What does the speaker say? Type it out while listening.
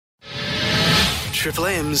Triple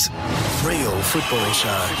M's Real Football Show.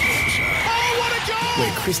 Oh, what a goal!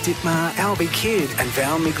 Where Chris Dittmar, Albie Kidd and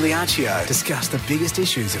Val Migliaccio discuss the biggest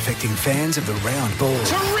issues affecting fans of the round ball.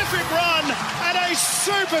 Terrific run and a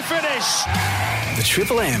super finish. The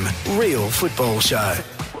Triple M Real Football Show.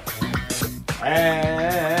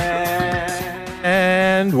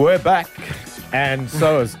 And we're back. And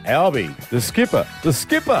so is Albie, the skipper.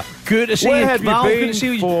 Good to see Where you, have Val. you Good been to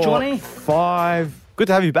see you, for Johnny. 5 Good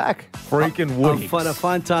to have you back. Freaking weeks. I've had a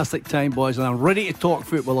fantastic time, boys, and I'm ready to talk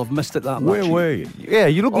football. I've missed it that much. Where were you? Yeah,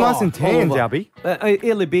 you look nice and tan, Albie.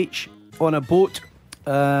 Airlie Beach on a boat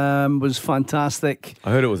was fantastic. I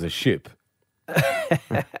heard it was a ship.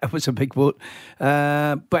 It was a big boat.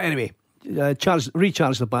 But anyway,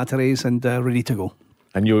 recharged the batteries and ready to go.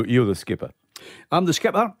 And you're the skipper. I'm the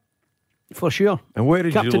skipper, for sure. And where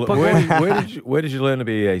did Captain you Puggle. where did you learn to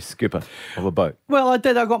be a skipper of a boat? Well, I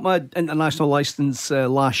did. I got my international licence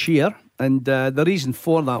last year, and the reason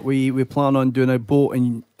for that, we plan on doing a boat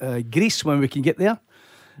in Greece when we can get there.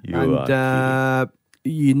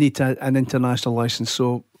 You need an international licence,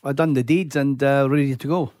 so I done the deeds and ready to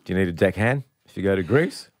go. Do you need a deckhand if you go to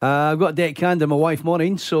Greece? I've got a deckhand and my wife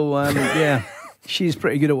Maureen, so yeah. She's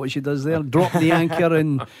pretty good at what she does there. Dropping the anchor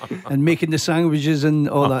and making the sandwiches and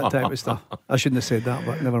all that type of stuff. I shouldn't have said that,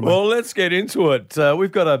 but never mind. Well, let's get into it.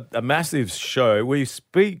 We've got a massive show. We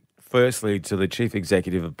speak firstly to the Chief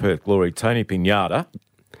Executive of Perth Glory, Tony Pignata,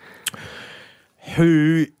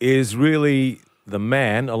 who is really the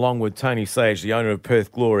man, along with Tony Sage, the owner of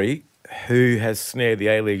Perth Glory, who has snared the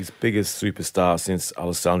A-League's biggest superstar since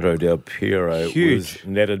Alessandro Del Piero was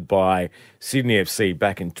netted by Sydney FC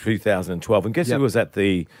back in 2012. And guess who was at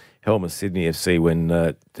the helm of Sydney FC when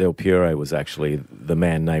Del Piero was actually the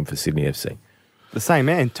man named for Sydney FC? The same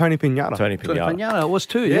man, Tony Pignata. Tony Pignata. It was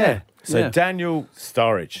too, yeah. So Daniel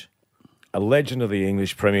Sturridge, a legend of the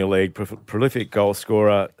English Premier League, prolific goal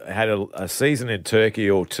scorer, had a season in Turkey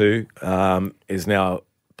or two, is now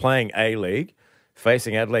playing A-League,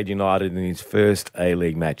 facing Adelaide United in his first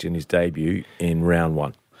A-League match in his debut in round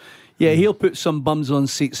 1. Yeah, he'll put some bums on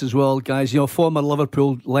seats as well, guys. You know, former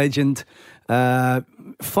Liverpool legend,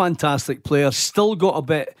 fantastic player. Still got a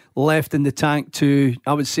bit left in the tank to,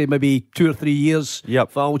 I would say, maybe 2 or 3 years.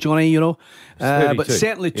 Yep. Val, Johnny, you know. But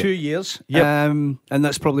certainly 2 years. Yep. And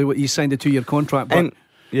that's probably what he signed a 2-year contract. But And,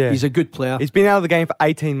 yeah. he's a good player. He's been out of the game for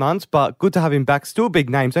 18 months, but good to have him back. Still a big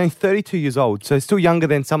name. He's only 32 years old, so still younger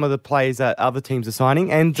than some of the players that other teams are signing.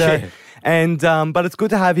 But it's good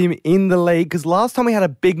to have him in the league because last time we had a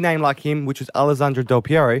big name like him, which was Alessandro Del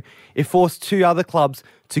Piero, it forced 2 other clubs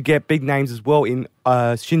to get big names as well in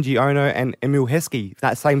Shinji Ono and Emil Heskey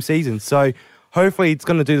that same season. So hopefully it's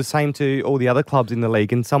going to do the same to all the other clubs in the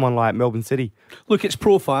league and someone like Melbourne City. Look, it's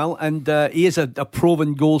profile, and he is a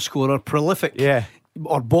proven goal scorer, prolific. Yeah.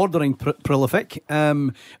 Or bordering prolific.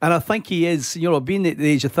 And I think he is, you know, being at the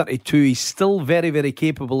age of 32, he's still very, very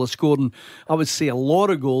capable of scoring, I would say, a lot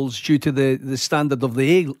of goals due to the standard of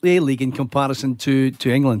the A-League in comparison to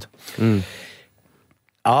England.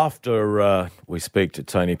 After we speak to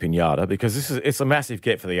Tony Pignata, because it's a massive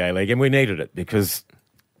get for the A-League, and we needed it because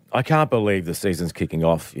I can't believe the season's kicking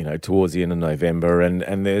off, you know, towards the end of November,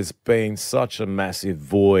 and there's been such a massive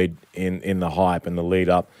void in the hype and the lead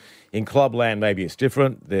up. In clubland, maybe it's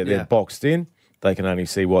different. They're boxed in. They can only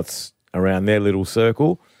see what's around their little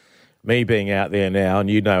circle. Me being out there now, and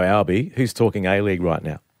you know Albie, who's talking A-League right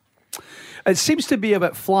now? It seems to be a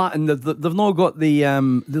bit flat, and they've not got they've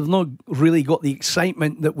not really got the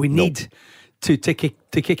excitement that we need to kick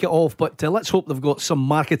it off. But let's hope they've got some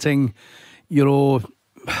marketing, you know,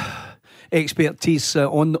 expertise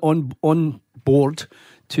on board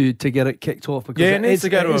to get it kicked off. Because it needs to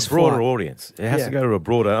go to a broader audience. It has to go to a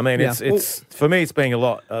broader. I mean, it's for me, it's being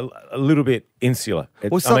a little bit insular.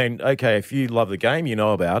 Okay, if you love the game, you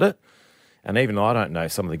know about it, and even I don't know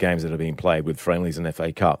some of the games that are being played with friendlies and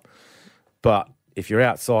FA Cup. But if you're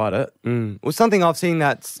outside it, well, something I've seen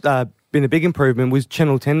that's been a big improvement with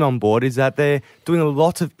Channel 10 on board is that they're doing a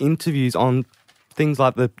lot of interviews on things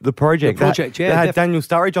like the project. They had Daniel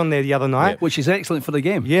Sturridge on there the other night. Which is excellent for the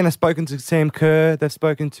game. Yeah, and they've spoken to Sam Kerr, they've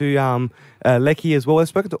spoken to Leckie as well, they've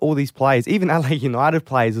spoken to all these players, even LA United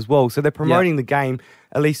players as well. So they're promoting the game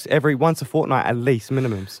at least once a fortnight at least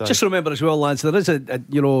minimum. So just remember as well, lads, there is a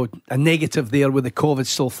negative there with the COVID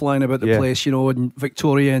still flying about the place, you know, and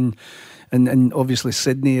Victoria and obviously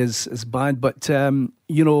Sydney is bad, but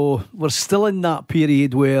you know, we're still in that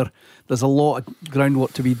period where there's a lot of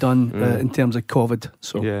groundwork to be done in terms of COVID.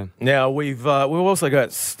 So now we've also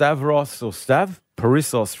got Stavros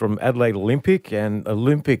Parissos from Adelaide Olympic, and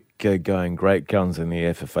Olympic going great guns in the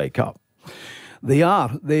FFA Cup. They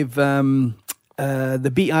are. They've they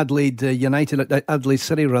beat Adelaide United, Adelaide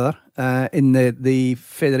City rather, in the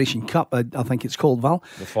Federation Cup. I think it's called, Val.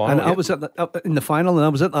 The final, and I was in the final, and I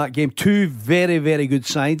was at that game. Two very, very good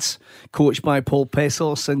sides, coached by Paul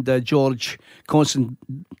Parissos and George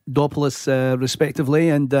Konstantopoulos, respectively.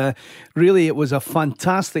 And really, it was a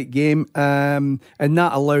fantastic game, and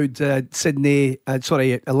that allowed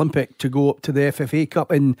Olympic to go up to the FFA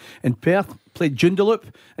Cup in Perth. Played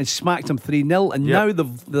Joondalup and smacked them 3-0, and now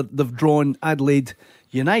they've drawn Adelaide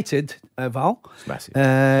United, Val,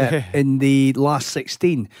 in the last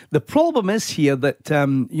 16. The problem is here that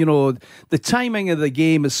the timing of the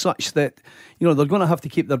game is such that they're going to have to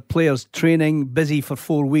keep their players training busy for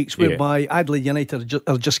 4 weeks, whereby Adelaide United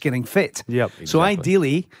are just getting fit. Yep, exactly. So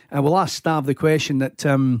ideally, I will ask Stav the question that.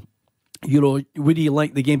 Would he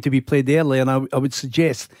like the game to be played early? And I would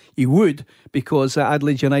suggest he would, because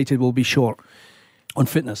Adelaide United will be short on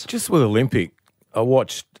fitness. Just with Olympic, I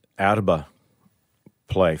watched Arba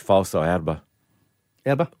play, Falso Arba.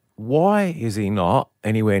 Arba? Why is he not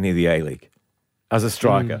anywhere near the A-League as a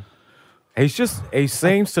striker? He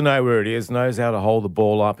seems to know where it is, knows how to hold the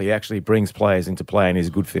ball up. He actually brings players into play, and he's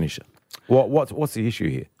a good finisher. What's the issue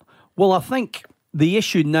here? Well, I think the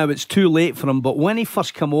issue now, it's too late for him, but when he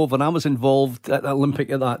first came over, and I was involved at the Olympic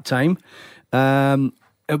at that time,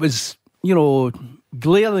 it was,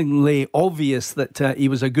 glaringly obvious that he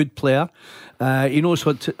was a good player. He knows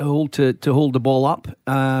what to hold the ball up.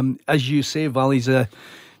 As you say, Val, he's a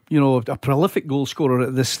prolific goal scorer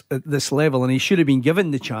at this level, and he should have been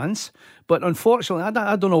given the chance. But unfortunately,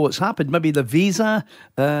 I don't know what's happened. Maybe the visa,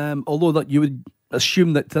 although that you would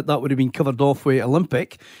assume that would have been covered off with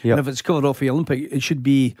Olympic. Yep. And if it's covered off with Olympic, it should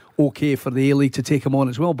be okay for the A-League to take him on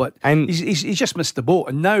as well. But he's just missed the boat,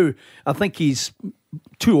 and now I think he's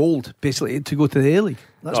too old, basically, to go to the A-League.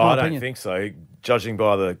 That's my opinion. I don't think so, judging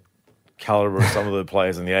by the calibre of some of the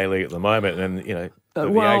players in the A-League at the moment, and the age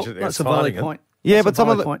that they're that's a valid point. Yeah, That's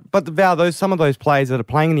Val, some of those players that are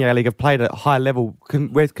playing in the A-League have played at a high level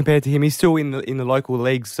compared to him. He's still in the local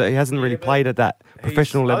leagues, so he hasn't really played at that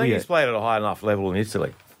professional level yet. He's played at a high enough level in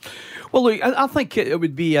Italy. Well, look, I think it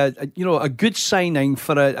would be a good signing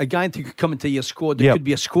for a guy to come into your squad. That could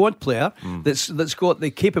be a squad player that's got the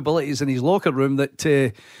capabilities in his locker room that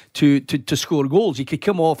to score goals. He could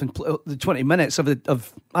come off and play the 20 minutes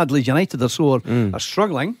of Adelaide United are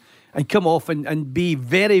struggling, and come off and be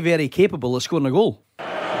very, very capable of scoring a goal.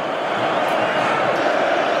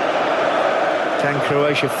 Can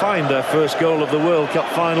Croatia find their first goal of the World Cup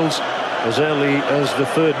finals as early as the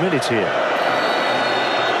 3rd minute here?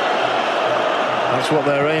 That's what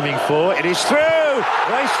they're aiming for. It is through!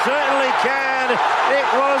 They certainly can. It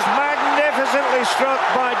was magnificently struck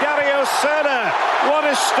by Dario Serna. What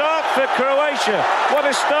a start for Croatia. What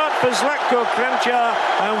a start for Zlatko Kranjčar,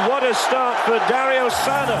 and what a start for Dario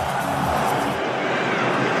Serna.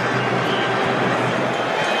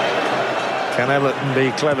 Can Everton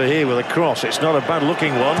be clever here with a cross? It's not a bad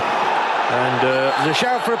looking one. And there's a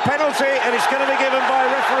shout for a penalty, and it's going to be given by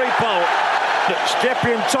referee Paul.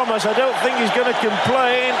 Stepien Thomas, I don't think he's going to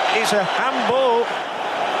complain. It's a handball.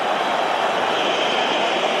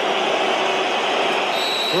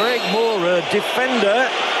 Craig Moore, defender,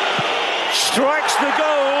 strikes the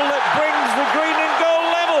goal that brings the green and goal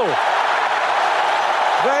level.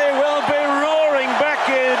 They will be roaring back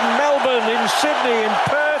in Melbourne, in Sydney, in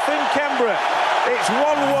Perth, in Canberra. It's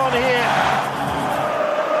 1-1 here.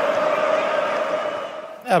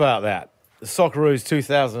 How about that? The Socceroos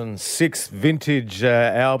 2006 vintage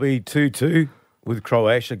Albi 2-2 with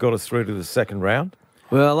Croatia got us through to the second round.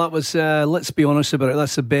 Well, that was, let's be honest about it,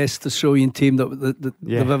 that's the best Australian team that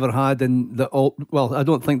they've ever had. And I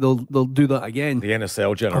don't think they'll do that again. The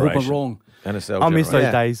NSL generation. I hope I'm wrong. I miss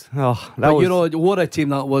those days. What a team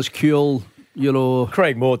that was. Cool.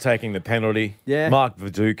 Craig Moore taking the penalty. Yeah. Mark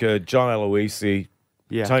Viduka, John Aloisi.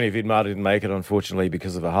 Yeah. Tony Vidmar didn't make it, unfortunately,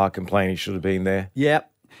 because of a heart complaint. He should have been there. Yeah.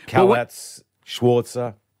 Kalatz,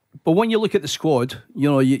 Schwarzer. But when you look at the squad,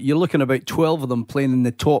 you're looking about 12 of them playing in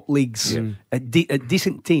the top leagues, at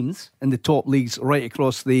decent teams in the top leagues right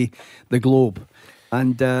across the globe.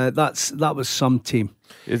 And that was some team.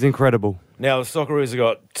 It's incredible. Now, the Socceroos have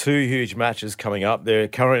got 2 huge matches coming up. They're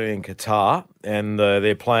currently in Qatar, and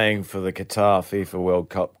they're playing for the Qatar FIFA World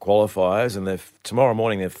Cup qualifiers. And tomorrow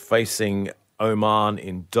morning they're facing Oman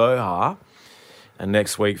in Doha. And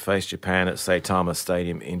next week face Japan at Saitama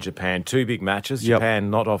Stadium in Japan. 2 big matches. Yep.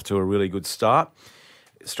 Japan not off to a really good start.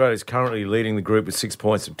 Australia's currently leading the group with 6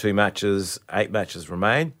 points from 2 matches. 8 matches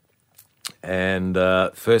remain. And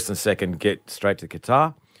first and second get straight to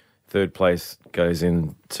Qatar. Third place goes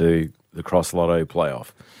into the Cross Lotto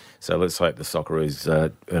playoff. So let's hope the Socceroos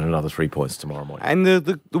earn another 3 points tomorrow morning. And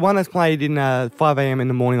the one that's played in 5 a.m. in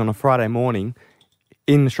the morning on a Friday morning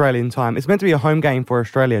in Australian time, it's meant to be a home game for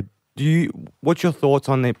Australia. What's your thoughts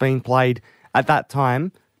on it being played at that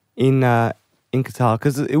time in Qatar?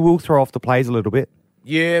 Because it will throw off the plays a little bit.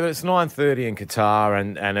 Yeah, but it's 9:30 in Qatar,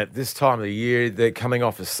 and at this time of the year, they're coming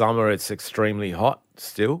off of summer. It's extremely hot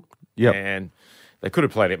still. Yep. And they could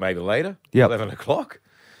have played it maybe later, Yep. 11 o'clock.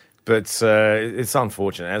 But it's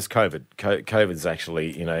unfortunate. As COVID's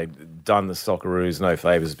actually, done the Socceroos no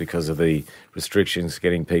favours because of the restrictions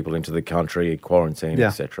getting people into the country, quarantine,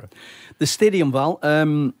 etc. The stadium, Val,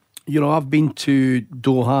 I've been to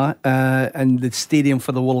Doha and the stadium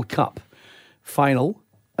for the World Cup final.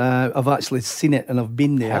 I've actually seen it and I've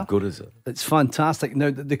been there. How good is it? It's fantastic.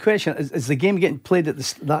 Now, the question is the game getting played at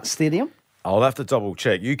that stadium? I'll have to double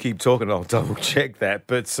check. You keep talking, I'll double check that.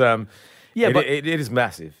 But it is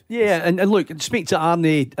massive. Yeah, and look, speak to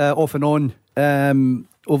Arnie off and on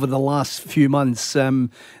over the last few months.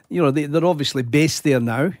 They're obviously based there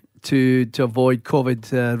now to avoid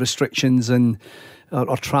COVID restrictions and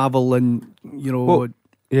or travel and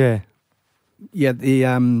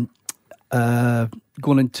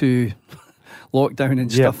going into lockdown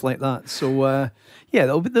and stuff like that. So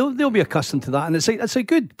they'll be accustomed to that, and it's a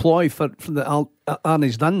good ploy for the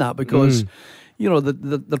Arnie's done that because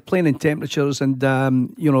they're playing in temperatures and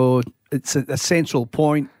it's a central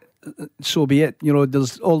point. So be it.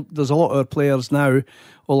 There's a lot of our players now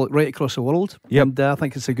all right across the world. Yep. And I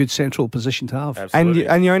think it's a good central position to have. Absolutely.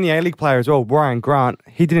 And your only A-League player as well, Ryan Grant,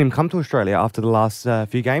 he didn't even come to Australia after the last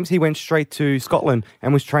few games. He went straight to Scotland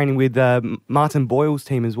and was training with Martin Boyle's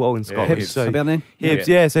team as well in Scotland.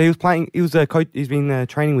 Hibs. So he was playing. He was a coach. He's been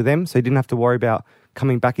training with them, so he didn't have to worry about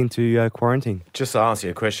coming back into quarantine. Just to answer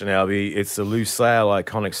your question, Albie, it's the Lusail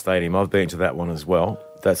Iconic Stadium. I've been to that one as well.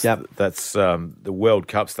 That's the World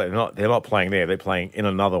Cup stadium. They're not playing there. They're playing in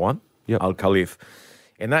another one, Al Khalif.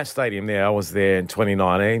 In that stadium there, I was there in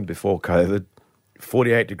 2019 before COVID.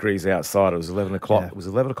 48 degrees outside. It was 11 o'clock. Yeah. It was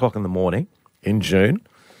 11 o'clock in the morning in June.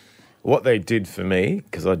 What they did for me,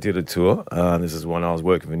 because I did a tour, this is when I was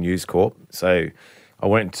working for News Corp. So I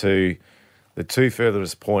went to the two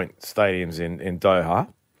furthest point stadiums in Doha.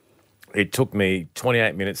 It took me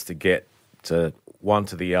 28 minutes to get to one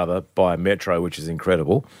to the other by metro, which is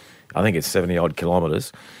incredible. I think it's 70-odd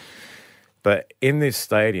kilometres. But in this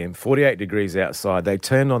stadium, 48 degrees outside, they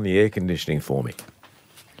turned on the air conditioning for me.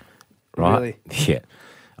 Right? Really? Yeah.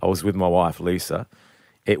 I was with my wife, Lisa.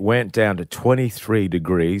 It went down to 23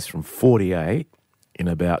 degrees from 48 in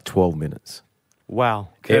about 12 minutes. Wow.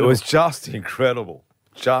 Incredible. It was just incredible.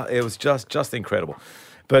 It was just incredible.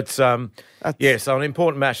 But, so an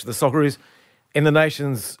important match for the Socceroos. In the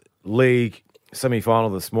Nations League semi-final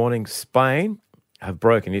this morning, Spain have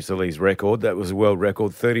broken Italy's record. That was a world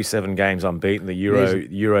record, 37 games unbeaten. The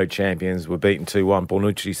Euro champions were beaten 2-1.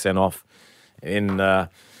 Bonucci sent off in San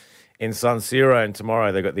Siro, and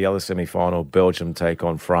tomorrow they've got the other semi-final, Belgium take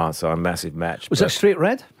on France, so a massive match. Was that straight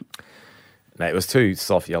red? No, it was two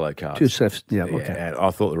soft yellow cards. Two soft, okay. And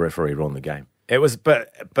I thought the referee won the game. It was,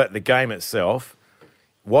 but the game itself,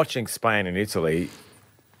 watching Spain and Italy,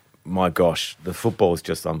 my gosh, the football is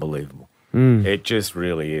just unbelievable. It just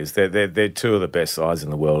really is. They're two of the best sides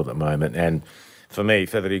in the world at the moment. And for me,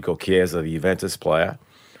 Federico Chiesa, the Juventus player,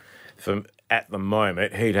 at the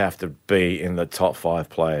moment, he'd have to be in the top 5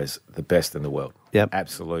 players, the best in the world. Yep.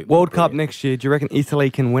 Absolutely. World Cup next year, do you reckon Italy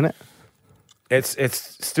can win it?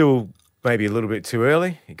 It's still maybe a little bit too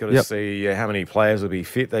early. You've got to see how many players will be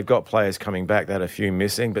fit. They've got players coming back. They had a few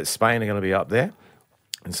missing, but Spain are going to be up there.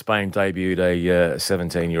 And Spain debuted a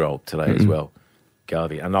 17-year-old today as well.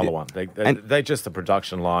 Garvey, another one. They're just a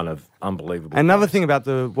production line of unbelievable. Another players. thing about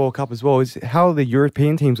the World Cup as well is how are the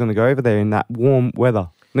European teams going to go over there in that warm weather?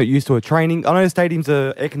 Not used to it. Training. I know stadiums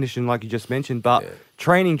are air conditioned, like you just mentioned, but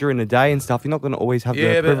training during the day and stuff, you're not going to always have the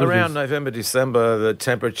privileges. But around November, December, the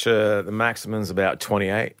temperature, the maximum's about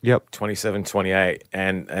 28. Yep. 27, 28,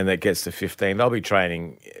 and it gets to 15. They'll be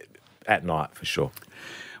training at night for sure.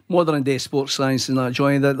 Modern day sports science and that,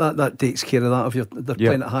 Johnny, that takes care of that. If they're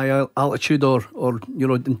playing at high altitude or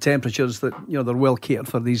in temperatures that they're well catered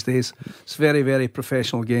for these days. It's very, very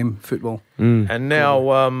professional game, football. And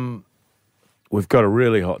now we've got a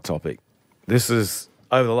really hot topic. This is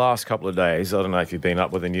over the last couple of days. I don't know if you've been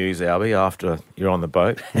up with the news, Albie, after you're on the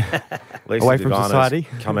boat. Lisa Away from society.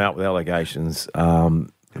 Come out with allegations.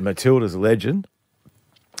 Matilda's legend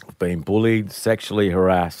been bullied, sexually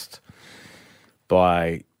harassed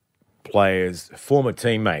by players, former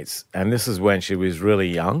teammates, and this is when she was really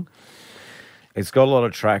young. It's got a lot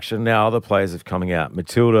of traction. Now other players are coming out.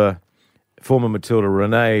 Former Matilda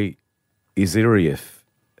Renee Iziriev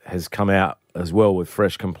has come out as well with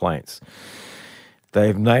fresh complaints.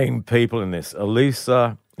 They've named people in this.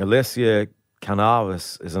 Alessia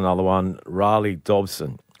Canavis is another one. Riley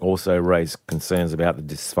Dobson also raised concerns about the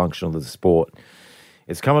dysfunction of the sport.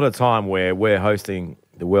 It's come at a time where we're hosting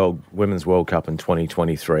the Women's World Cup in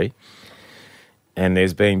 2023, and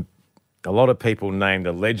there's been a lot of people named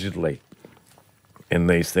allegedly in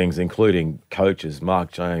these things, including coaches.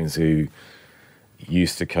 Mark Jones, who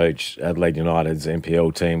used to coach Adelaide United's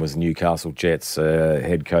NPL team, was Newcastle Jets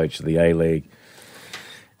head coach of the A-League.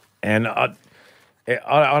 And I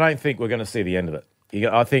don't think we're going to see the end of it.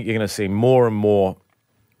 I think you're going to see more and more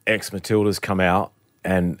ex-Matildas come out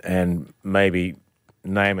and maybe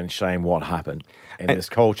name and shame what happened in this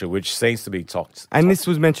culture, which seems to be toxic. And this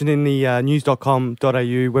was mentioned in the news.com.au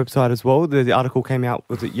website as well. The article came out,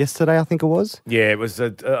 was it yesterday, I think it was? Yeah, it was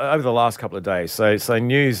over the last couple of days. So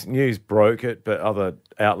news broke it, but other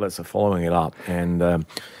outlets are following it up. And,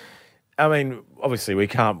 I mean, obviously we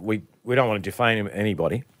don't want to defame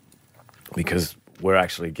anybody because we're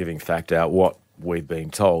actually giving fact out what we've been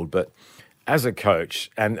told. But as a coach,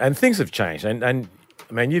 and things have changed, and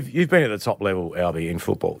I mean, you've been at the top level, Albie, in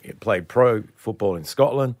football. You played pro football in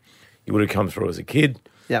Scotland. You would have come through as a kid.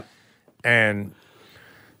 Yep. And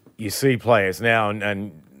you see players now,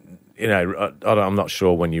 and you know, I'm not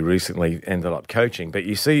sure when you recently ended up coaching, but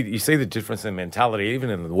you see the difference in mentality, even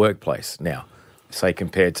in the workplace now, say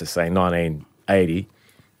compared to, say, 1980,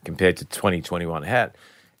 compared to 2021.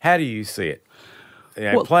 How do you see it?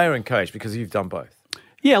 You know, player and coach, because you've done both.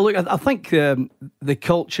 Yeah, look, I think the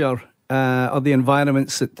culture or the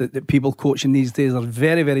environments that people coaching these days are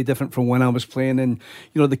very, very different from when I was playing. And,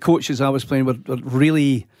 you know, the coaches I was playing were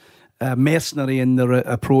really mercenary in their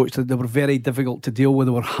approach. They were very difficult to deal with.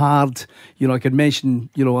 They were hard. You know, I could mention,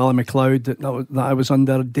 you know, Alan McLeod that I was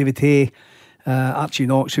under, David Hay, Archie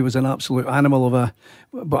Knox, who was an absolute animal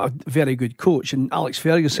but a very good coach. And Alex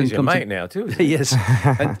Ferguson. He's your mate now too. Yes.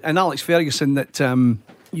 and Alex Ferguson that...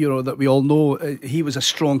 you know, that we all know, he was a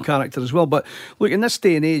strong character as well. But look, in this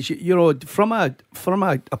day and age, you know, from a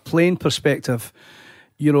playing perspective,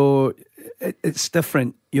 you know, it's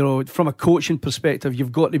different. You know, from a coaching perspective,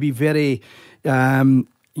 you've got to be very, you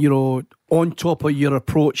know, on top of your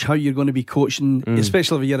approach, how you're going to be coaching,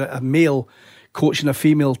 especially if you're a male coaching a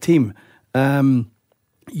female team.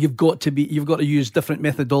 You've got to use different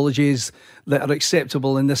methodologies that are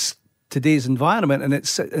acceptable in today's environment, and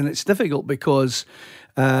it's difficult because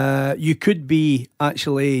you could be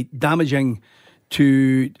actually damaging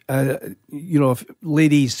to you know,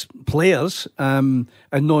 ladies players and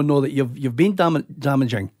not know that you've been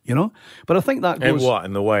damaging, you know. But I think that goes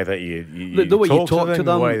in the way that you the way you talk to them,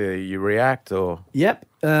 the way that you react, or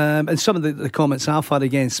and some of the comments I've had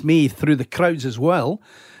against me through the crowds as well.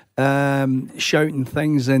 Shouting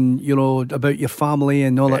things and, you know, about your family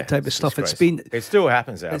and all that type of stuff. It still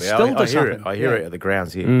happens out there. I hear it at the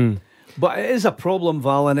grounds here. But it is a problem,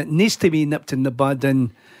 Val, and it needs to be nipped in the bud.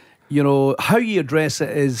 And, you know, how you address it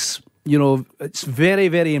is, you know, it's very,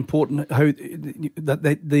 very important how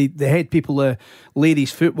that the head people of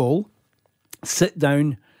ladies football sit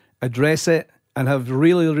down, address it, and have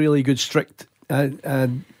really, really good strict,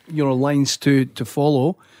 you know, lines to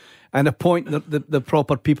follow. And appoint the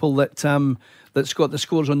proper people that's got the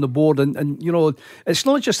scores on the board. And, you know, it's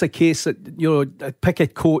not just a case that, you know, pick a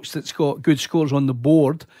coach that's got good scores on the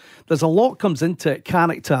board. There's a lot comes into it.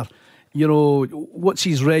 Character, you know, what's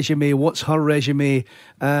his resume? What's her resume?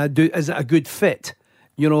 Is it a good fit,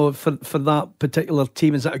 you know, for that particular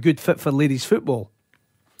team? Is it a good fit for ladies football?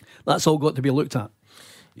 That's all got to be looked at.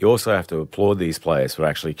 You also have to applaud these players for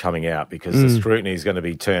actually coming out, because the scrutiny is going to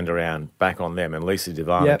be turned around back on them. And Lisa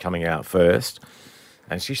Devane coming out first.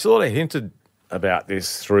 And she sort of hinted about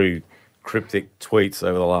this through cryptic tweets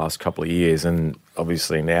over the last couple of years. And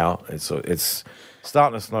obviously now it's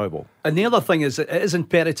starting to snowball. And the other thing is, it is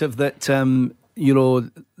imperative that, you know,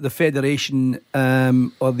 the federation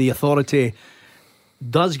or the authority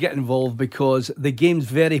does get involved, because the game's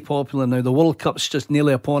very popular now. The World Cup's just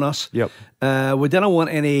nearly upon us. Yep. We don't want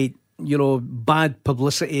any, you know, bad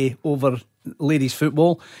publicity over ladies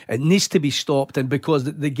football. It needs to be stopped, and because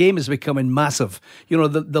the game is becoming massive. You know,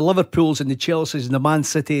 the Liverpools and the Chelseas and the Man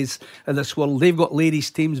Cities of this world, they've got ladies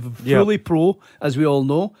teams fully pro, as we all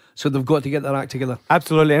know, so they've got to get their act together.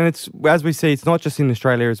 Absolutely, and it's, as we see, it's not just in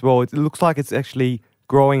Australia as well. It looks like it's actually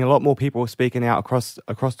growing. A lot more people are speaking out across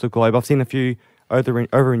the globe. I've seen a few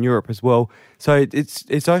over in Europe as well. So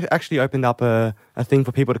it's actually opened up a thing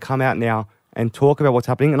for people to come out now and talk about what's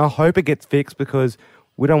happening. And I hope it gets fixed, because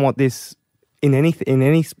we don't want this in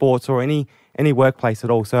any sports or any workplace at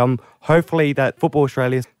all. So hopefully that Football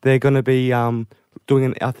Australia, they're going to be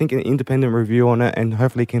doing, an independent review on it, and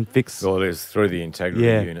hopefully can fix. Well, it's through the integrity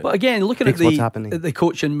unit. But again, looking at what's happening. the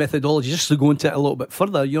coaching methodology, just to go into it a little bit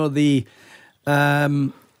further,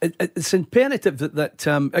 it's imperative that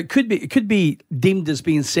it could be deemed as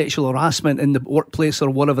being sexual harassment in the workplace or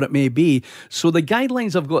whatever it may be. So the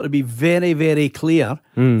guidelines have got to be very, very clear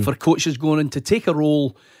for coaches going in to take a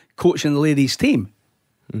role coaching the ladies' team.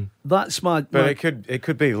 That's my. But it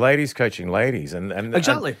could be ladies coaching ladies, and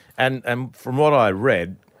exactly. And from what I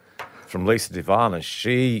read from Lisa Divana,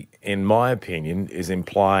 she, in my opinion, is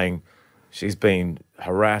implying she's been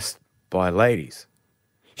harassed by ladies.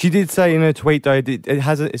 She did say in her tweet though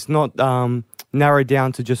it's not narrowed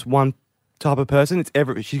down to just one type of person. It's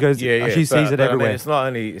every. She goes. She sees it everywhere. I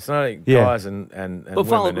mean, it's not only guys and but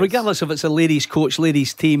women. Regardless if it's a ladies coach,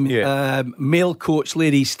 ladies team, male coach,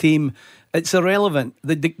 ladies team, it's irrelevant.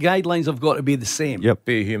 The guidelines have got to be the same. Yep.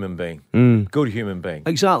 Be a human being. Good human being.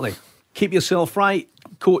 Exactly. Keep yourself right.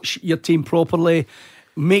 Coach your team properly.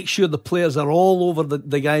 Make sure the players are all over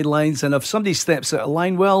the guidelines. And if somebody steps out of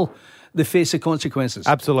line, well, they face the consequences.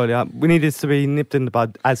 Absolutely. We need this to be nipped in the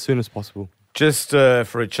bud as soon as possible. Just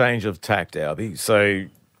for a change of tact, Albie. So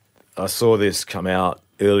I saw this come out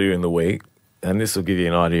earlier in the week, and this will give you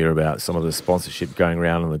an idea about some of the sponsorship going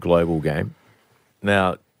around in the global game.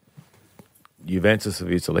 Now, Juventus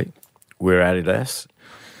of Italy wear Adidas.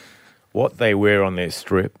 What they wear on their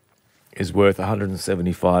strip is worth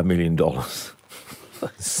 $175 million.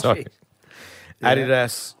 So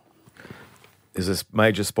Adidas is a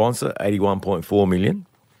major sponsor, $81.4 million.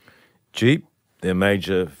 Jeep, their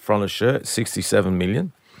major front of shirt, $67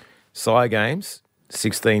 million. Cy Games,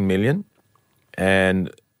 $16 million.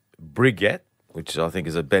 And Brigitte, which I think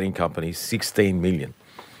is a betting company, $16 million.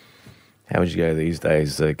 How would you go these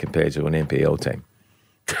days compared to an NPL team?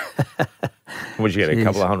 Would you get a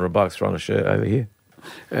couple of $100 for on a shirt over here?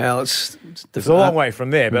 Well, it's a long way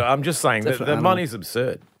from there, but I'm just saying that the money's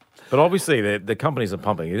absurd. But obviously the companies are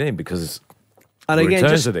pumping it in because and the again,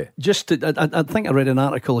 returns are there. I think I read an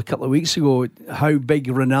article a couple of weeks ago how big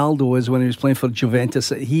Ronaldo is when he was playing for Juventus,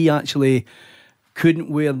 that he actually couldn't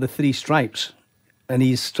wear the 3 stripes and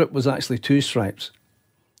his strip was actually 2 stripes.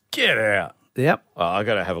 Get out. Yep. Oh, I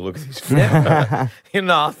got to have a look at this. I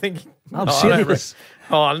think... I'm serious.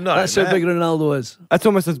 Oh no, that's how big Ronaldo is. That's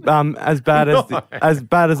almost as bad as the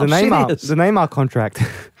Neymar contract.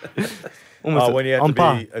 When you have to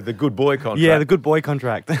be the good boy contract. Yeah, the good boy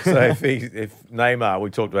contract. So if Neymar, we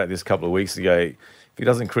talked about this a couple of weeks ago, if he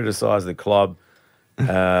doesn't criticise the club,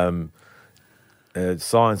 signs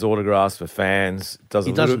autographs for fans,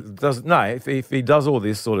 if he does all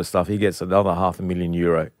this sort of stuff, he gets another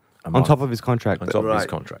 €500,000 on top of his contract.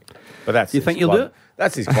 But that's you think you'll do it?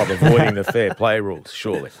 That's his club avoiding the fair play rules,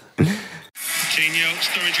 surely. Coutinho,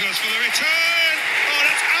 Sturridge goes for the return. Oh,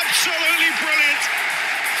 that's absolutely brilliant.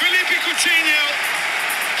 Felipe Coutinho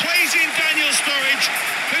plays in Daniel Sturridge,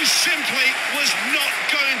 who simply was not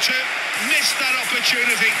going to miss that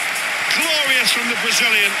opportunity. Glorious from the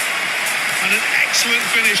Brazilian, and an excellent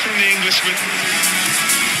finish from the Englishman.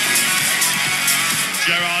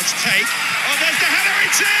 Gerrard's take. Oh, there's the header,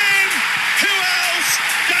 it's in! Who else?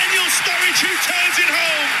 Daniel Sturridge, who turns it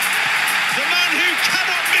home. The man who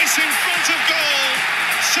cannot miss in front of goal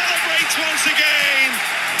celebrates once again.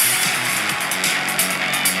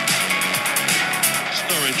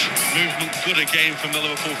 Sturridge, movement good again from the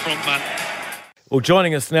Liverpool frontman. Well,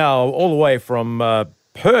 joining us now all the way from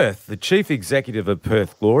Perth, the Chief Executive of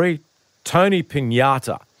Perth Glory, Tony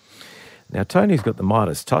Pignata. Now, Tony's got the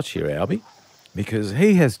Midas touch here, Albie, because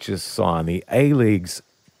he has just signed the A-League's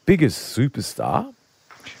biggest superstar,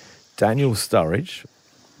 Daniel Sturridge,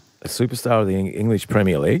 a superstar of the English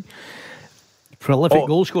Premier League. Prolific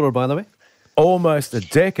goal scorer, by the way. Almost a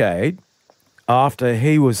decade after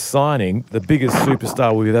he was signing the biggest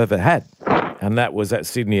superstar we've ever had. And that was at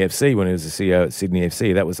Sydney FC when he was the CEO at Sydney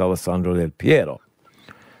FC. That was Alessandro Del Piero.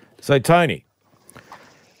 So, Tony,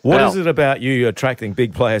 what is it about you attracting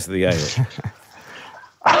big players to the A-League?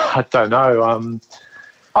 I don't know.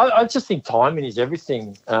 I just think timing is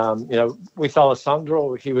everything. With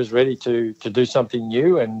Alessandro, he was ready to do something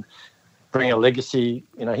new and bring a legacy,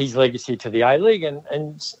 his legacy to the A-League. And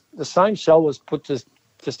the same shell was put to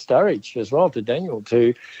Sturridge as well, to Daniel,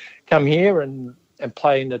 to come here and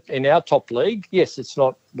play in our top league. Yes, it's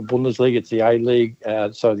not the Bundesliga, it's the A-League,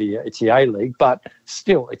 it's the A-League, but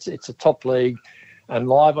still, it's a top league. And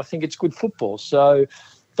live, I think it's good football. So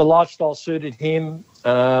the lifestyle suited him.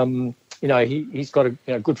 He's got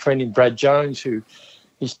a good friend in Brad Jones who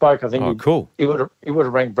he spoke. I think cool. He would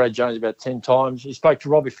have rang Brad Jones about 10 times. He spoke to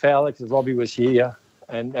Robbie Fowler because Robbie was here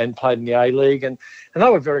and played in the A-League, and they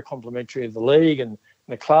were very complimentary of the league and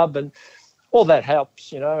the club. And all that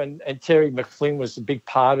helps, and Terry McFlynn was a big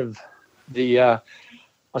part of the, I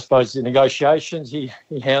suppose, the negotiations. He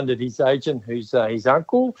hounded his agent, who's his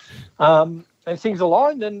uncle, and things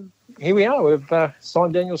aligned, and here we are. We've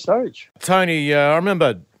signed Daniel Sturridge. Tony, I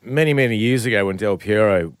remember many, many years ago when Del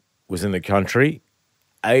Piero was in the country,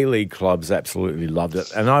 A-League clubs absolutely loved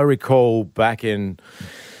it. And I recall back in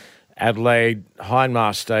Adelaide,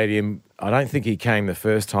 Hindmarsh Stadium, I don't think he came the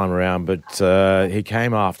first time around, but he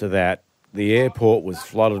came after that. The airport was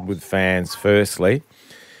flooded with fans, firstly,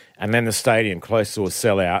 and then the stadium close to a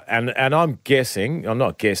sellout. And I'm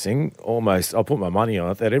not guessing, almost, I'll put my money on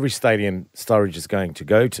it, that every stadium Sturridge is going to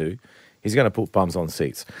go to, he's going to put bums on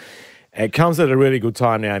seats. It comes at a really good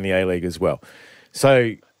time now in the A-League as well.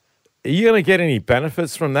 So are you going to get any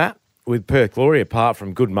benefits from that with Perth Glory, apart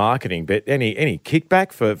from good marketing, but any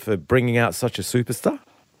kickback for bringing out such a superstar?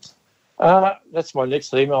 That's my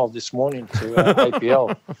next email this morning to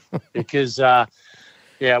APL because,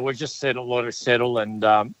 we've just settled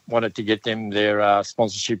and wanted to get them their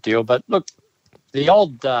sponsorship deal. But look, the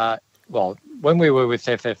old, when we were with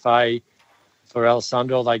FFA for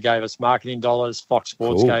Alessandro, they gave us marketing dollars. Fox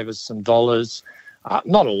Sports gave us some dollars.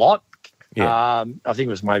 Not a lot. Yeah. I think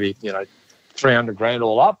it was maybe, $300,000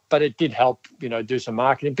 all up, but it did help, do some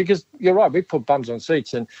marketing because you're right, we put bums on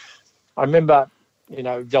seats. And I remember,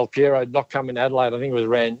 Del Piero not coming to Adelaide, I think it was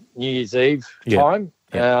around New Year's Eve time.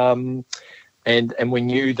 Yeah. And we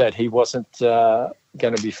knew that he wasn't going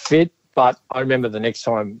to be fit. But I remember the next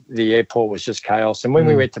time the airport was just chaos. And when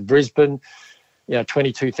we went to Brisbane,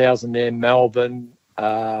 22,000 there, Melbourne,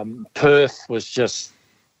 Perth was just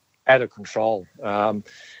out of control.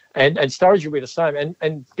 And Sturridge will be the same.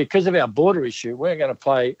 And because of our border issue, we're going to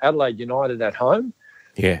play Adelaide United at home.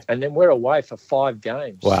 Yeah. And then we're away for 5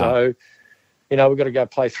 games. Wow. So, we've got to go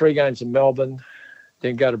play 3 games in Melbourne,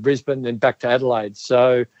 then go to Brisbane, then back to Adelaide.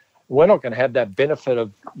 So we're not going to have that benefit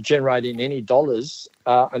of generating any dollars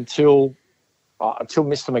until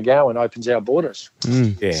Mr. McGowan opens our borders.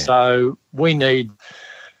 Yeah. So we need,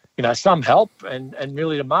 some help and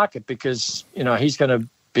really to market because, he's going to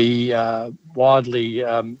be widely,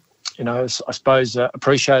 I suppose,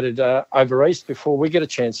 appreciated over East before we get a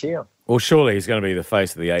chance here. Well, surely he's going to be the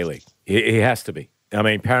face of the A-League. He has to be. I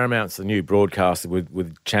mean, Paramount's the new broadcaster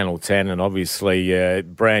with Channel 10 and obviously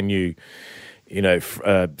brand new,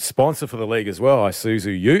 sponsor for the league as well,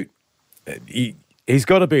 Isuzu Ute. He's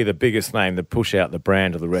got to be the biggest name to push out the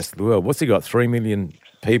brand to the rest of the world. What's he got, 3 million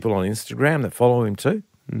people on Instagram that follow him too?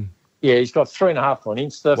 Yeah, he's got 3.5 on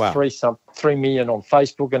Insta, wow. 3 million on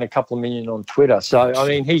Facebook and a couple of million on Twitter. So, I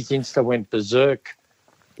mean, his Insta went berserk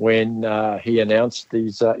when he announced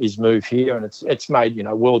his move here, and it's made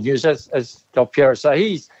world news as Del Piero. So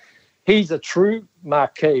he's a true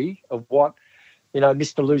marquee of what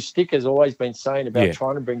Mr. Lou Stick has always been saying about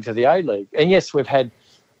trying to bring to the A-League. And yes, we've had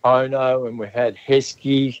Ono and we've had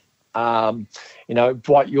Heskey.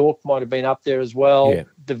 Dwight York might have been up there as well. Yeah.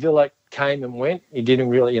 Davila came and went. He didn't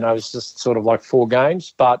really, it was just sort of like 4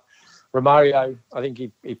 games. But Romario, I think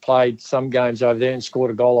he played some games over there and scored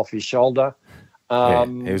a goal off his shoulder. He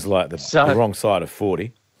was like the wrong side of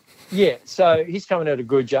 40. Yeah, so he's coming at a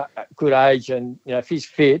good age, and if he's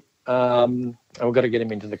fit, and we've got to get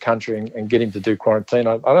him into the country and get him to do quarantine.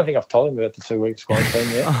 I don't think I've told him about the 2 weeks quarantine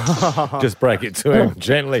yet. Just break it to him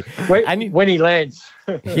gently. When he lands.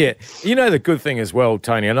 Yeah, the good thing as well,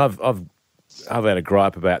 Tony, and I've had a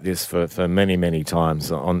gripe about this for many, many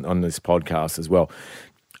times on this podcast as well.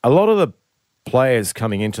 A lot of the players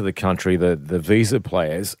coming into the country, the visa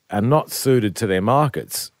players, are not suited to their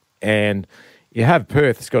markets. And you have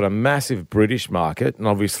Perth, it's got a massive British market, and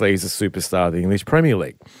obviously he's a superstar of the English Premier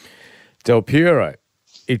League. Del Piero,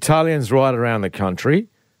 Italians right around the country,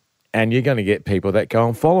 and you're going to get people that go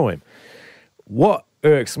and follow him. What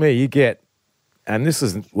irks me, you get, and this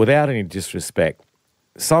is without any disrespect,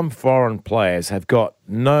 some foreign players have got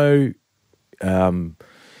no, no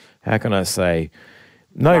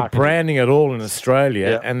branding at all in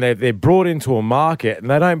Australia, and they're brought into a market and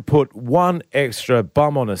they don't put one extra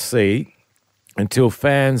bum on a seat until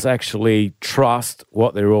fans actually trust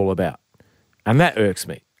what they're all about. And that irks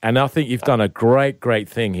me. And I think you've done a great, great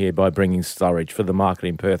thing here by bringing Sturridge for the market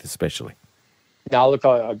in Perth especially. No, look,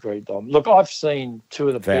 I agree, Dom. Look, I've seen 2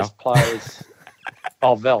 of the best players...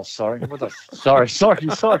 Oh, Val, sorry. Sorry.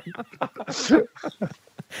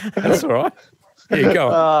 That's all right. Here you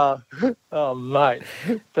go. Oh, mate,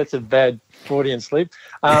 that's a bad Freudian sleep.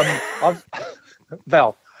 I've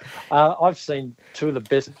seen 2 of the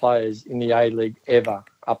best players in the A-League ever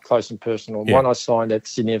up close and personal. Yeah. One I signed at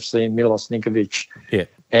Sydney FC, Milos Ninkovic,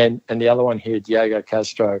 and the other one here, Diego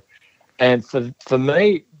Castro. And for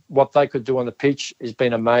me, what they could do on the pitch has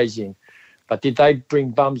been amazing. But did they bring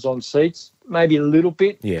bums on seats? Maybe a little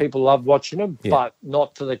bit. Yeah. People love watching them, but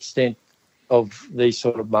not to the extent of these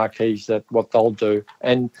sort of marquees that what they'll do.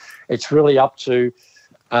 And it's really up to,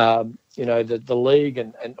 the league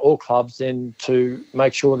and all clubs then to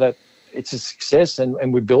make sure that it's a success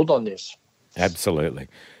and we build on this. Absolutely.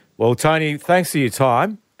 Well, Tony, thanks for your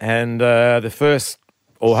time. And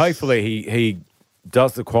hopefully he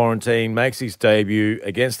does the quarantine, makes his debut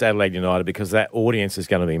against Adelaide United, because that audience is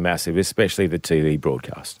going to be massive, especially the TV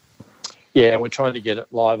broadcast. Yeah, we're trying to get it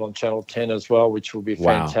live on Channel 10 as well, which will be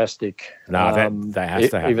fantastic. No, that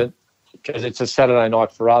has to happen. Even because it's a Saturday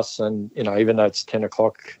night for us, and even though it's 10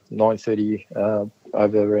 o'clock, 9:30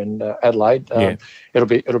 over in Adelaide,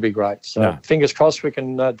 it'll be great. So fingers crossed we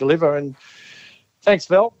can deliver. And thanks,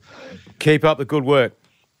 Val. Keep up the good work.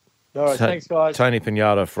 All right, thanks, guys. Tony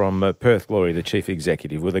Pignata from Perth Glory, the chief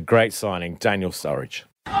executive, with a great signing, Daniel Sturridge.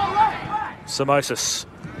 Samosas.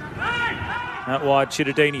 Out wide,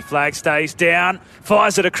 Chittadini. Flag stays down.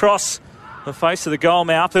 Fires it across the face of the goal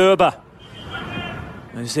mouth. Urba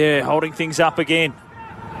is there holding things up again.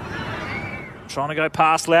 Trying to go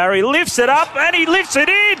past Lowry. Lifts it up and he lifts it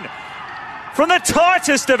in from the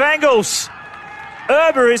tightest of angles.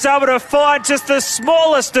 Urba is able to find just the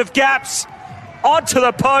smallest of gaps onto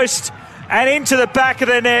the post and into the back of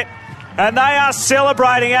the net. And they are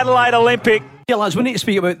celebrating Adelaide Olympic. Yeah, lads, we need to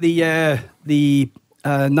speak about the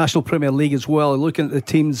National Premier League as well. Looking at the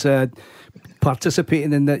teams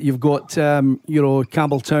participating in that, you've got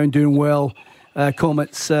Campbelltown doing well,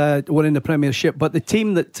 Comets winning the Premiership, but the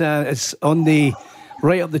team that is on the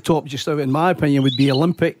right up the top just now, in my opinion, would be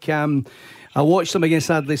Olympic. I watched them against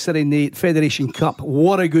Adelaide City in the Federation Cup.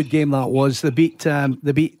 What a good game that was. They beat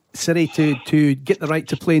City to get the right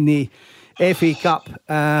to play in the FA Cup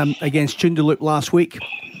against Joondalup last week,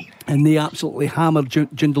 and they absolutely hammered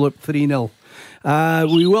Joondalup 3-0.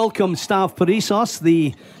 We welcome Stavros Parissos,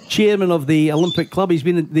 the chairman of the Olympic Club. He's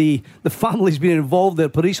been the family's been involved there.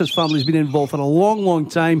 Parissos family's been involved for a long, long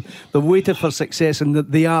time. They've waited for success, and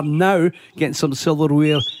they are now getting some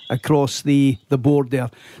silverware across the board there.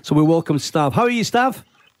 So we welcome Stav. How are you, Stav?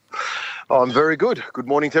 Oh, I'm very good. Good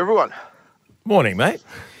morning to everyone. Morning, mate.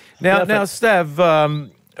 Now, Stav,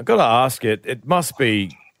 I've got to ask you.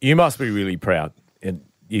 You must be really proud.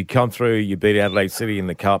 You come through. You beat Adelaide City in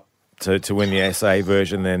the Cup to win the SA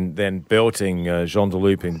version, then belting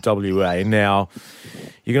Joondalup in WA. Now,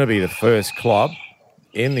 you're going to be the first club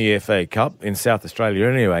in the FA Cup, in South Australia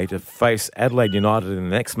anyway, to face Adelaide United in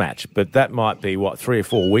the next match. But that might be, 3 or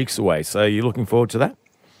 4 weeks away. So you're looking forward to that?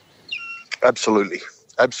 Absolutely.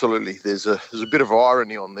 There's a bit of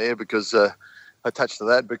irony on there because I touched to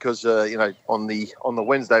that because, on the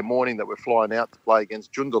Wednesday morning that we're flying out to play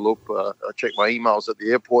against Joondalup, I checked my emails at the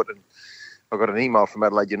airport and I got an email from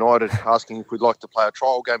Adelaide United asking if we'd like to play a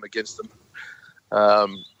trial game against them.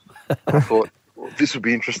 I thought, well, this would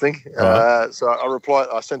be interesting. So I replied.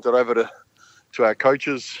 I sent it over to our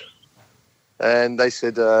coaches, and they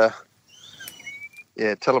said, tell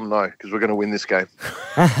them no, because we're going to win this game.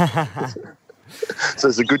 So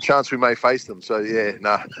there's a good chance we may face them. So,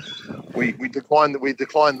 we declined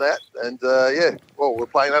that. And, we're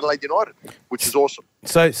playing Adelaide United, which is awesome.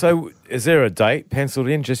 So is there a date penciled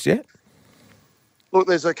in just yet? Look,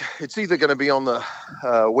 it's either going to be on the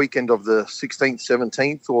weekend of the 16th,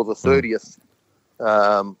 17th or the 30th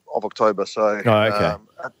of October. So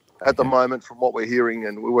at the moment, from what we're hearing,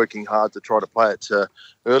 and we're working hard to try to play it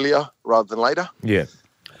earlier rather than later. Yeah.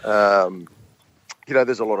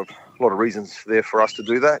 There's a lot of reasons there for us to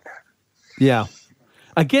do that. Yeah.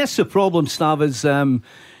 I guess the problem, Stav, is,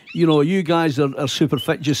 you guys are super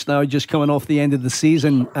fit just now, just coming off the end of the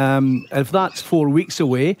season. If that's 4 weeks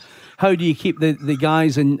away, how do you keep the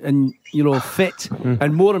guys and fit?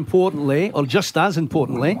 And more importantly, or just as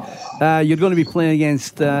importantly, you're going to be playing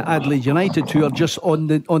against Adelaide United, who are just on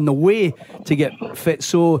the way to get fit.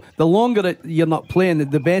 So the longer you're not playing,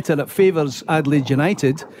 the better it favours Adelaide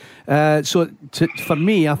United. For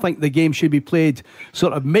me, I think the game should be played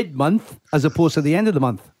sort of mid-month as opposed to the end of the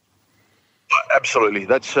month. Absolutely,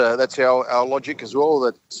 that's our logic as well.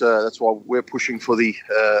 That's why we're pushing for the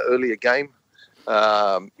earlier game.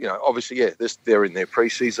 Obviously, they're in their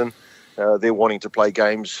pre-season. They're wanting to play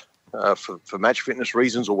games for match fitness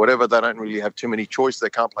reasons or whatever. They don't really have too many choice. They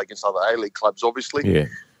can't play against other A-League clubs, obviously,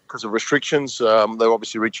 because of restrictions. They're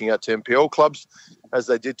obviously reaching out to NPL clubs, as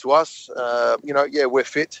they did to us. We're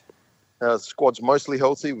fit. The squad's mostly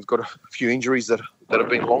healthy. We've got a few injuries that have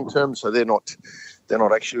been long-term, so they're not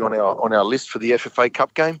actually on our list for the FFA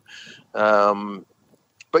Cup game. We're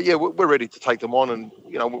ready to take them on, and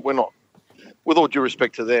we're not. With all due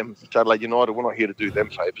respect to them, to Adelaide United, we're not here to do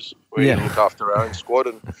them favours. We're here to look after our own squad,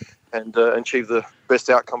 and and achieve the best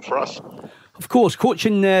outcome for us. Of course,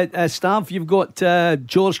 coaching staff, you've got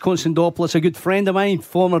George Konstantopoulos, a good friend of mine,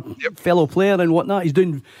 former fellow player and whatnot. He's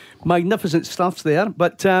doing magnificent stuff there.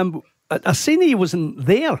 But I seen he wasn't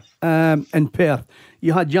there in Perth.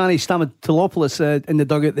 You had Gianni Stamatopoulos in the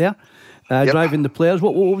dugout there, driving the players.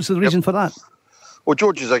 What was the reason for that? Well,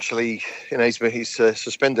 George is actually, he's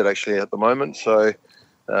suspended actually at the moment, so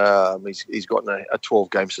he's gotten a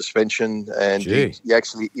 12-game suspension, and he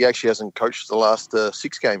actually hasn't coached the last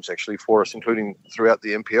 6 games actually for us, including throughout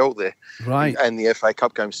the NPL there, right, and the FA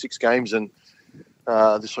Cup game, 6 games, and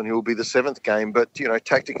this one will be the 7th game. But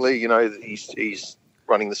tactically, he's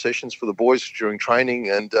running the sessions for the boys during training,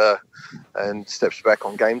 and steps back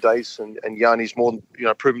on game days, and Yanni's more,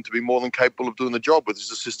 proven to be more than capable of doing the job with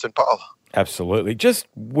his assistant pal. Absolutely. Just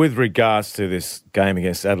with regards to this game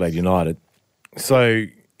against Adelaide United, so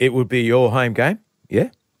it would be your home game,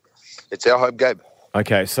 yeah? It's our home game.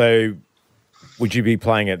 Okay, so would you be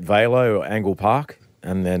playing at Velo or Angle Park?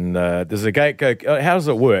 And then does the gate go? How does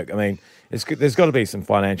it work? I mean, there's got to be some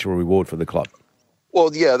financial reward for the club.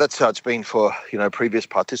 Well, yeah, that's how it's been for previous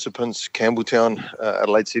participants, Campbelltown,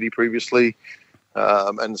 Adelaide City previously,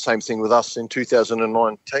 and the same thing with us in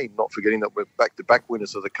 2019. Not forgetting that we're back-to-back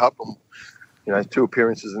winners of the Cup, and 2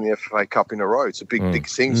 appearances in the FA Cup in a row. It's a big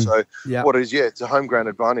thing. So what it is, it's a home ground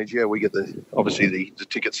advantage. Yeah, we get the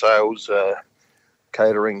ticket sales,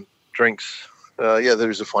 catering, drinks. There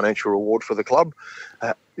is a financial reward for the club.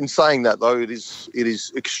 In saying that, though, it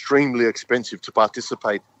is extremely expensive to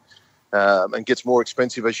participate. And gets more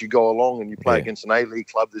expensive as you go along, and you play against an A-League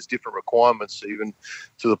club. There's different requirements, even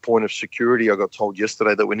to the point of security. I got told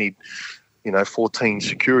yesterday that we need, 14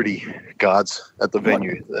 security guards at the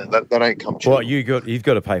venue. That ain't come cheap. Well, you've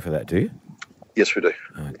got to pay for that, do you? Yes, we do.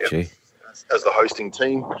 Oh, gee. As the hosting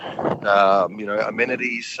team,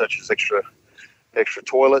 amenities such as extra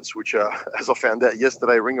toilets, which as I found out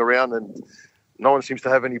yesterday, ring around, and no one seems to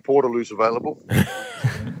have any portaloos available.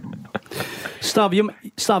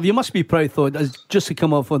 Stav, you must be proud, though, just to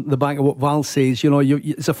come off on the back of what Val says.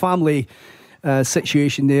 It's a family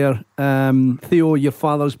situation there. Theo, your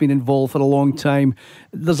father's been involved for a long time.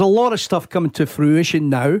 There's a lot of stuff coming to fruition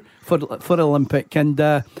now for Olympic. And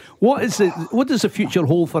what does the future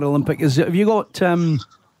hold for Olympic? Have you got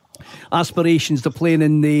aspirations to playing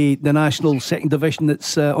in the national second division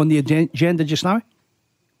that's on the agenda just now?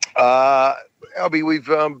 Albie, we've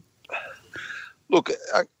look.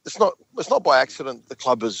 It's not by accident the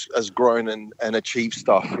club has grown and achieved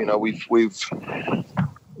stuff. We've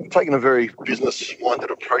taken a very business-minded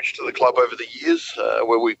approach to the club over the years,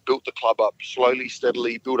 where we've built the club up slowly,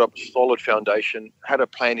 steadily, built up a solid foundation, had a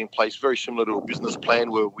plan in place very similar to a business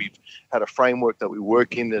plan, where we've had a framework that we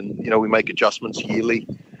work in, and we make adjustments yearly.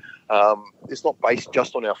 It's not based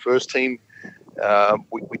just on our first team.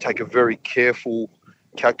 We take a very careful,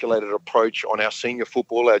 calculated approach on our senior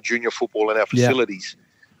football, our junior football, and our facilities.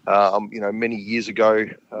 Many years ago,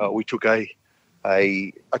 we took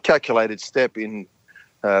a calculated step in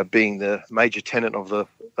being the major tenant of the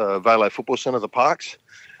Velo Football Centre, the Parks,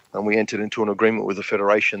 and we entered into an agreement with the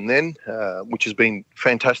Federation then, which has been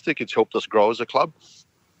fantastic. It's helped us grow as a club,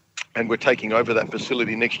 and we're taking over that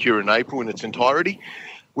facility next year in April in its entirety,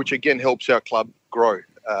 which again helps our club grow.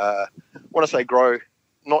 When I say grow,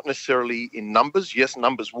 not necessarily in numbers. Yes,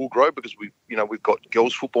 numbers will grow because we've got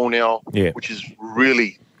girls football now, which is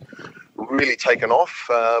really taken off.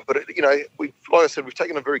 But like I said, we've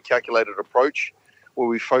taken a very calculated approach where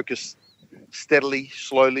we focus steadily,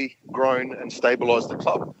 slowly, grown and stabilised the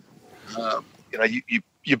club.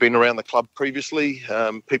 You've been around the club previously.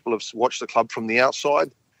 People have watched the club from the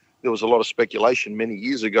outside. There was a lot of speculation many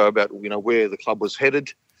years ago about where the club was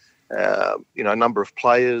headed. A number of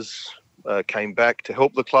players came back to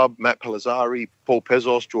help the club. Matt Pelizzari, Paul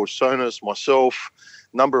Pesos, George Sonas, myself.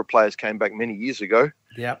 A number of players came back many years ago.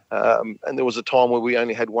 Yeah. And there was a time where we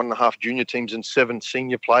only had 1.5 junior teams and 7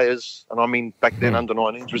 senior players. And I mean, back then, under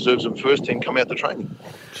 19s, reserves and first team come out to training.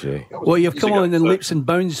 Gee. Well, you've come on in leaps and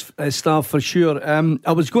bounds, Stav, for sure.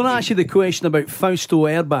 I was going to ask you the question about Fausto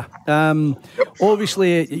Erba.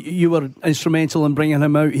 Obviously, you were instrumental in bringing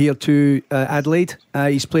him out here to Adelaide.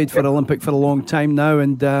 He's played for Olympic for a long time now,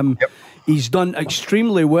 and he's done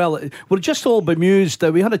extremely well. We're just all bemused.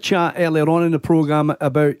 We had a chat earlier on in the programme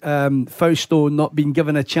about Fausto not being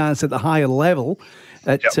given a chance at the higher level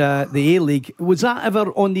at the A-League. Was that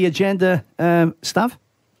ever on the agenda, Stav?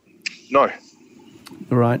 No.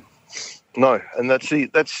 Right. No, and that's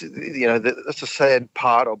a sad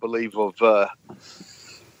part, I believe, of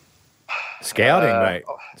scouting, mate.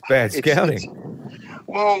 It's bad scouting.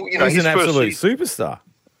 Well, he's an absolute superstar.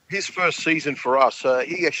 His first season for us,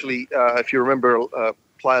 he actually, if you remember,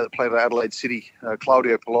 player that played at Adelaide City,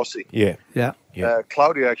 Claudio Pelosi. Yeah.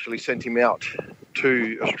 Claudio actually sent him out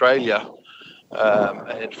to Australia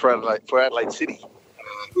and for Adelaide City,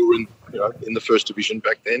 who were in the first division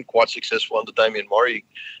back then, quite successful under Damien Murray.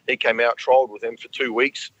 He came out, trialled with them for 2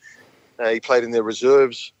 weeks. He played in their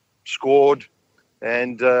reserves, scored,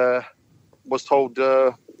 and was told,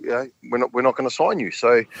 we're not going to sign you.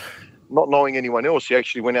 So, not knowing anyone else, he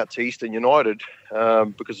actually went out to Eastern United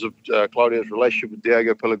because of Claudio's relationship with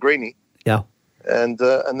Diego Pellegrini. Yeah. And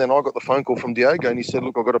then I got the phone call from Diego, and he said,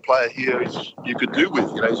 "Look, I've got a player here you could do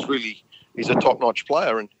with. He's a top-notch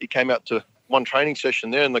player." And he came out to one training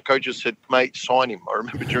session there, and the coaches said, "Mate, sign him." I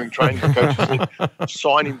remember during training, the coaches said,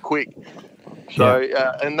 "Sign him quick." So,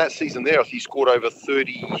 and that season there, he scored over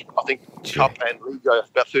 30, I think, Cup and League,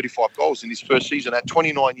 about 35 goals in his first season at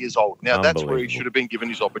 29 years old. Now, that's where he should have been given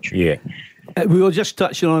his opportunity. Yeah. We were just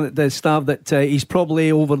touching on it, Stav, that he's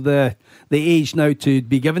probably over the age now to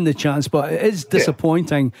be given the chance, but it is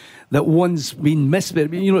disappointing that one's been missed.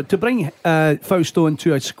 To bring Fausto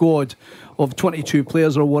into a squad of 22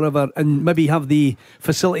 players or whatever, and maybe have the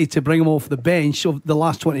facility to bring him off the bench of the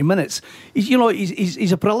last 20 minutes.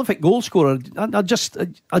 He's a prolific goal scorer. I just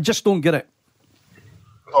don't get it.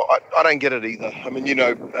 I don't get it either. I mean,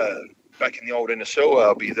 back in the old NSL,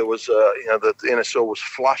 Albie, there was, the NSL was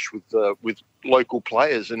flush with local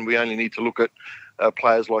players, and we only need to look at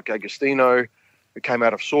players like Agostino, who came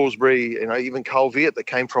out of Salisbury, even Carl Viet that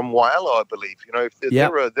came from Whyalla, I believe.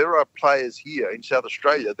 There are players here in South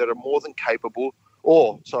Australia that are more than capable,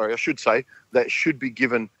 that should be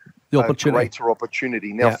given a greater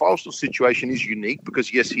opportunity. Now, Fausto's situation is unique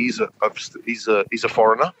because, yes, he's a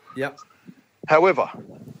foreigner. Yep. However,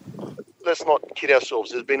 let's not kid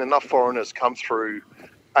ourselves. There's been enough foreigners come through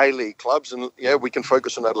A-League clubs, and we can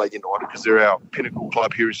focus on Adelaide United because they're our pinnacle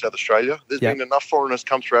club here in South Australia. There's been enough foreigners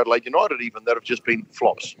come through Adelaide United even that have just been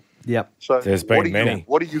flops. Yep. So there's been many.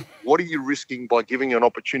 What are you risking by giving an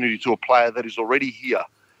opportunity to a player that is already here?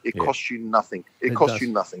 It costs you nothing. It costs you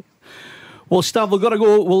nothing. Well, Stav, we've got to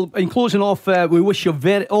go. Well, in closing off, we wish you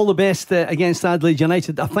all the best against Adelaide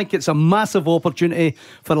United. I think it's a massive opportunity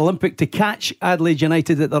for Olympic to catch Adelaide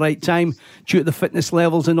United at the right time due to the fitness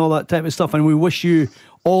levels and all that type of stuff. And we wish you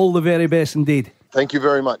all the very best indeed. Thank you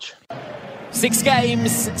very much. 6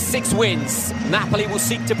 games, 6 wins. Napoli will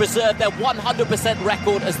seek to preserve their 100%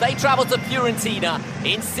 record as they travel to Fiorentina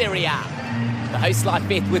in Serie A. The hosts lie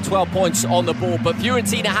 5th with 12 points on the board, but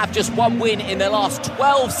Fiorentina have just 1 win in their last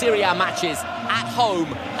 12 Serie A matches at home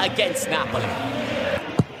against Napoli.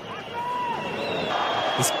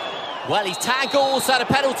 He's tangled, so the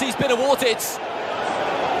penalty's been awarded.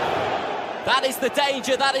 That is the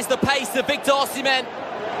danger, that is the pace of Victor Osimhen.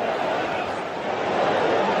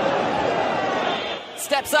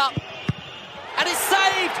 Steps up, and it's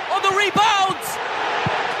saved on the rebound.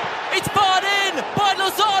 It's barred in by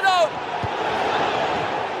Lozano.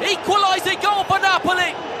 Equalising goal for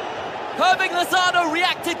Napoli. Irving Lozano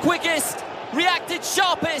reacted quickest, reacted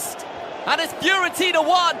sharpest, and it's Fiorentina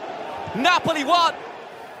 1, Napoli 1.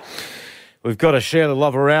 We've got to share the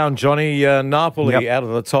love around, Johnny. Napoli out of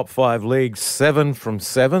the top 5 leagues, 7 from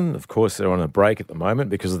 7. Of course, they're on a break at the moment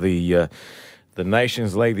because of the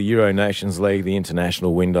Nations League, the Euro Nations League, the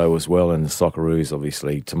international window as well, and the Socceroos,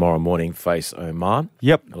 obviously, tomorrow morning face Oman.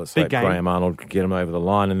 Yep, let's big hope game. Graham Arnold can get them over the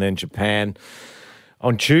line, and then Japan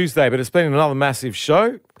on Tuesday. But it's been another massive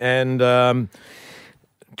show, and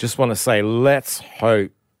just want to say let's hope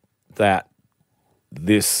that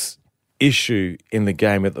this issue in the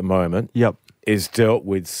game at the moment is dealt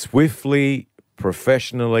with swiftly,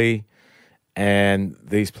 professionally, and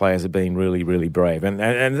these players have been really, really brave. And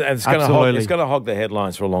it's going to hog the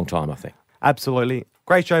headlines for a long time, I think. Absolutely.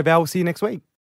 Great show, Val. We'll see you next week.